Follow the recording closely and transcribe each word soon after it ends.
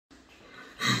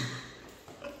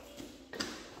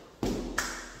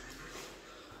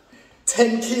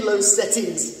10 kilo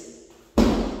settings,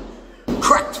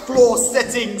 cracked floor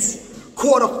settings,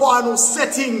 quarterfinal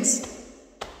settings.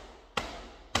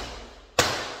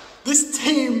 This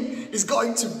team is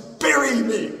going to bury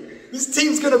me. This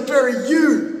team's going to bury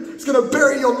you. It's going to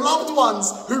bury your loved ones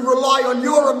who rely on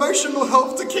your emotional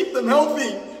health to keep them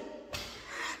healthy.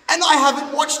 And I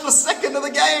haven't watched a second of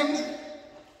the game.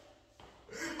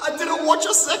 I didn't watch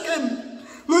a second.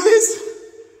 Look at this.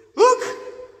 Look.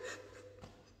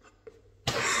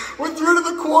 We're through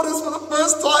to the quarters for the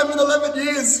first time in 11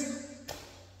 years.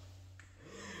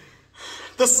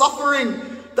 The suffering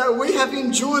that we have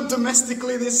endured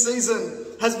domestically this season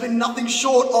has been nothing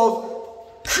short of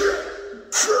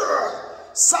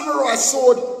samurai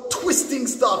sword twisting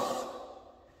stuff.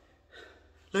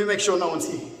 Let me make sure no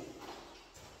one's here.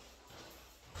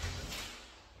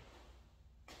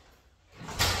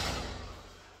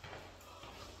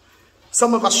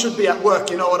 Some of us should be at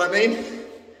work, you know what I mean?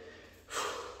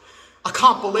 I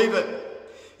can't believe it.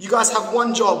 You guys have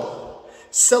one job.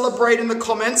 Celebrate in the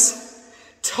comments.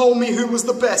 Tell me who was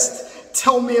the best.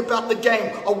 Tell me about the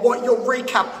game. I want your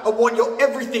recap. I want your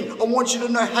everything. I want you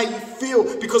to know how you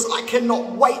feel, because I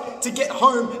cannot wait to get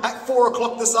home at 4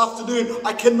 o'clock this afternoon.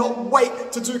 I cannot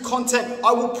wait to do content.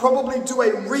 I will probably do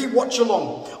a re-watch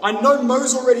along. I know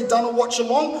Mo's already done a watch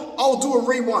along. I'll do a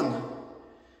re-one,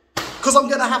 because I'm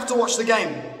going to have to watch the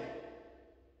game.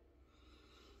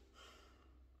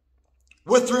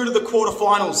 We're through to the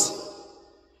quarterfinals.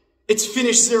 It's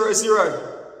finished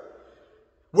 0-0.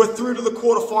 We're through to the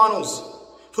quarterfinals.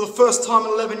 For the first time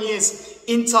in 11 years,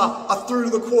 Inter are through to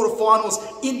the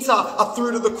quarterfinals. Inter are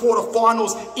through to the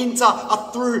quarterfinals. Inter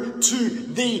are through to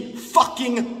the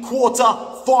fucking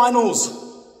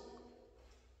quarterfinals.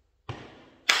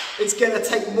 It's going to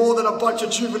take more than a bunch of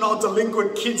juvenile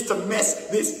delinquent kids to mess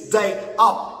this day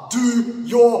up. Do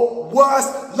your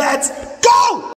worst. Let's go!